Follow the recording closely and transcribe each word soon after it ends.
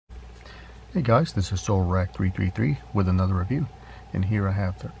Hey guys, this is Toyhax333 with another review, and here I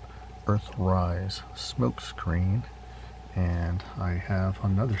have the Earthrise Smokescreen, and I have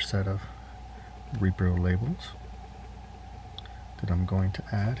another set of Reprolabels that I'm going to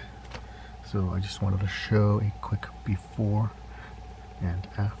add. So I just wanted to show a quick before and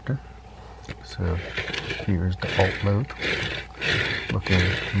after. So here's the alt mode, looking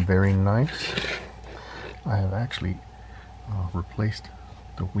very nice. I have actually replaced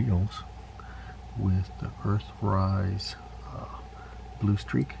the wheels with the Earthrise blue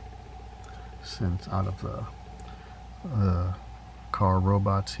streak, since out of the car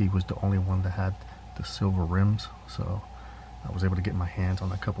robots he was the only one that had the silver rims, so I was able to get my hands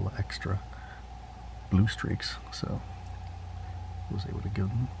on a couple of extra blue streaks, so I was able to give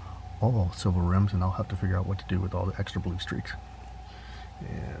them all silver rims, and I'll have to figure out what to do with all the extra blue streaks.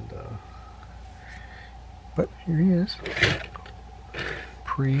 And but here he is,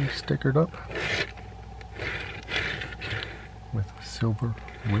 pre-stickered up with silver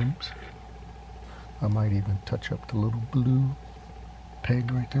rims. I might even touch up the little blue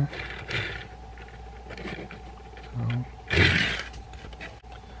peg right there. So,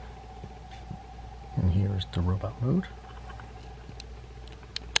 and here's the robot mode.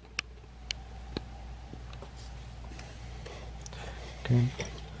 Okay,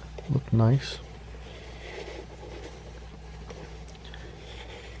 look nice.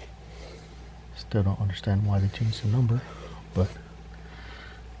 Still don't understand why they changed the number, but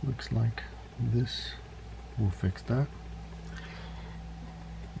looks like this will fix that.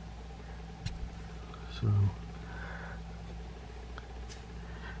 So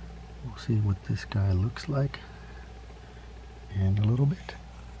we'll see what this guy looks like in a little bit.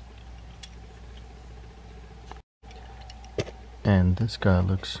 And this guy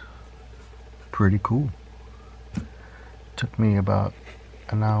looks pretty cool. Took me about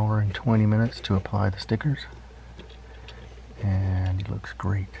an hour and 20 minutes to apply the stickers, and it looks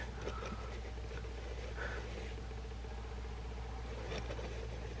great.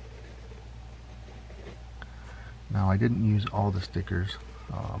 Now I didn't use all the stickers.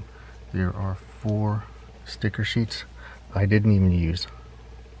 There are 4 sticker sheets. I didn't even use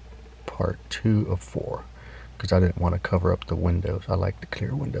part 2 of 4 because I didn't want to cover up the windows. I like the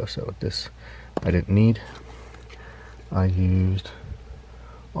clear window, so this I didn't need. I used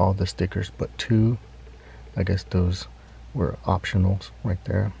all the stickers but 2. I guess those were optionals right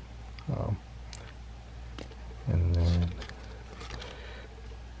there. And then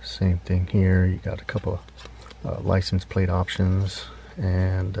same thing here. You got a couple of license plate options,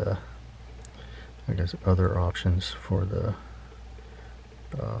 and I guess other options for the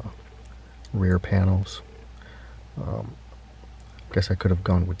rear panels. I guess I could have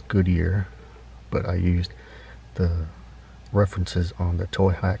gone with Goodyear, but I used the references on the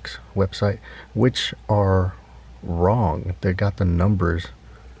Toyhax website, which are wrong. They got the numbers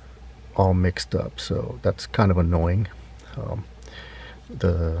all mixed up, so that's kind of annoying.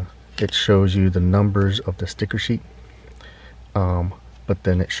 It shows you the numbers of the sticker sheet, but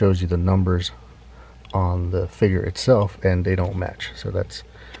then it shows you the numbers on the figure itself, and they don't match, so that's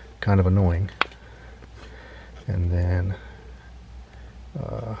kind of annoying. And then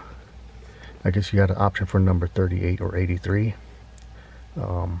I guess you got an option for number 38 or 83.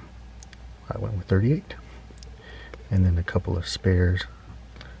 I went with 38. And then a couple of spares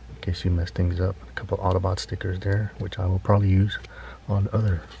in case you mess things up. A couple of Autobot stickers there, which I will probably use on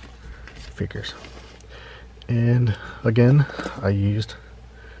other figures. And again, I used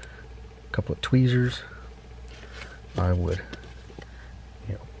a couple of tweezers. I would,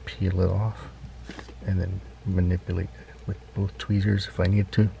 peel it off and then manipulate it with both tweezers if I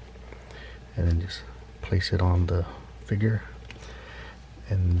need to, and then just place it on the figure.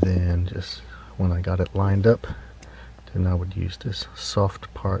 And then just when I got it lined up, then I would use this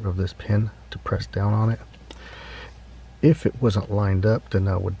soft part of this pin to press down on it. If it wasn't lined up, then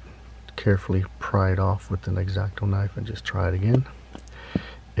I would carefully pry it off with an X-Acto knife and just try it again.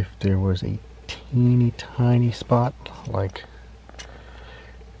 If there was a teeny tiny spot like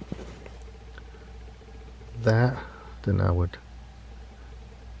that, then I would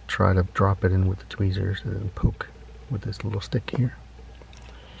try to drop it in with the tweezers and then poke with this little stick here.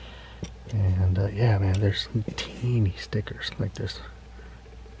 And yeah, man, there's some teeny stickers like this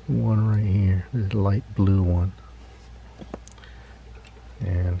one right here, this light blue one,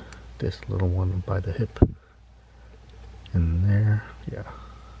 and this little one by the hip in there. Yeah,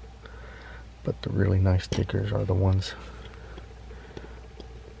 but the really nice stickers are the ones,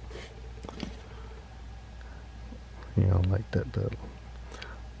 like the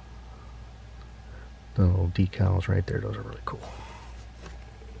little decals right there. Those are really cool.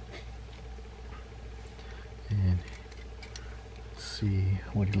 And see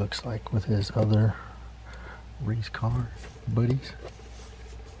what he looks like with his other race car buddies.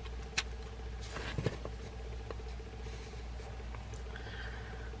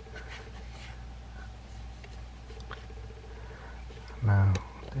 Now,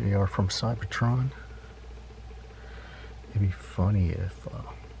 they are from Cybertron. It'd be funny if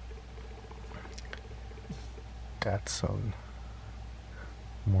Datsun,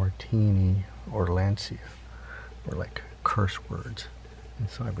 Martini, or Lancia were like curse words in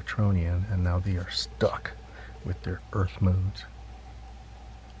Cybertronian, and now they are stuck with their Earth modes.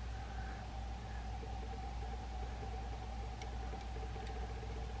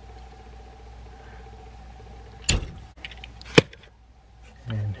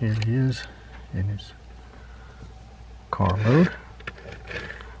 And here he is in his car mode,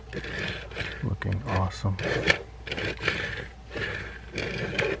 looking awesome.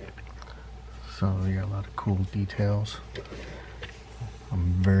 So we got a lot of cool details.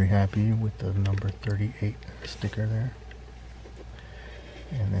 I'm very happy with the number 38 sticker there.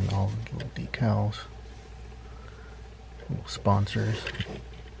 And then all the little decals, little sponsors.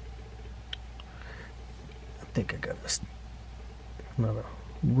 I think I got a lot of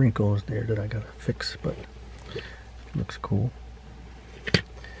wrinkles there that I gotta fix, but it looks cool.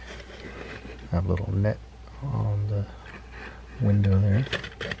 Have a little net on the window there.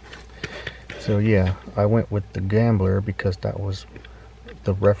 So yeah, I went with the Gambler because that was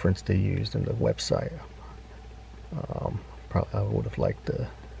the reference they used in the website. Probably I would have liked the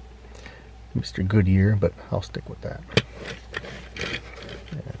Mr. Goodyear, but I'll stick with that.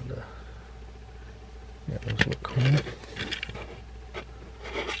 And yeah, those look cool.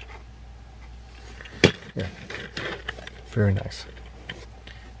 Yeah, very nice.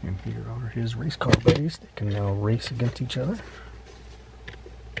 And here are his race car buddies. They can now race against each other.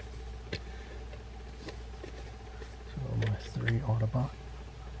 So my 3 Autobot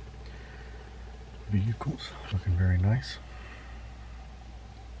vehicles, looking very nice.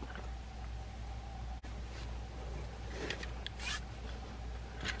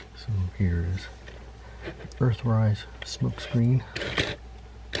 So here is Earthrise Smokescreen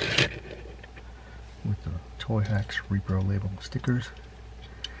with the Toyhax Reprolabels stickers.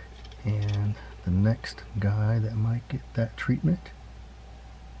 And the next guy that might get that treatment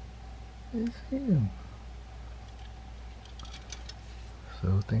is him.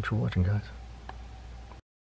 So thanks for watching, guys.